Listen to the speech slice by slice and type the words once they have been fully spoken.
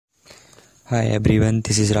Hi everyone,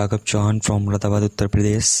 this is Raghav Chauhan from Moradabad, Uttar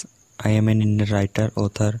Pradesh. I am an Indian writer,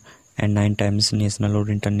 author, and 9 times national or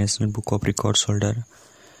international book of records holder.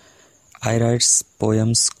 I write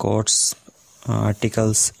poems, quotes,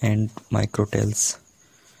 articles, and micro tales.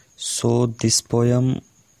 So this poem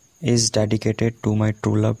is dedicated to my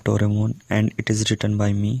true love Doraemon, and it is written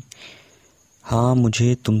by me. हाँ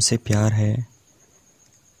मुझे तुमसे प्यार है,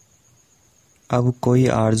 अब कोई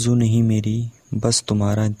आरज़ू नहीं मेरी, बस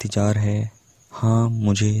तुम्हारा इंतज़ार है. हाँ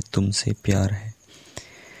मुझे तुमसे प्यार है.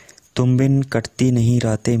 तुम बिन कटती नहीं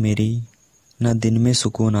रातें मेरी, न दिन में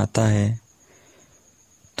सुकून आता है.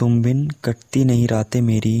 तुम बिन कटती नहीं रातें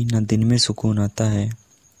मेरी, न दिन में सुकून आता है.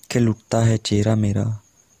 कि लुटता है चेहरा मेरा,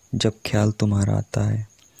 जब ख्याल तुम्हारा आता है.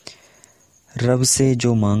 रब से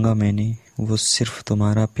जो मांगा मैंने, वो सिर्फ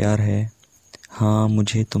तुम्हारा प्यार है. हाँ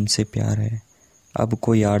मुझे तुमसे प्यार है, अब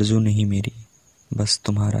कोई आरज़ू नहीं मेरी, बस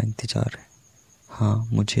तुम्हारा इंतज़ार है. हाँ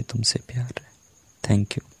मुझे तुमसे प्यार है.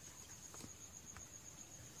 Thank you.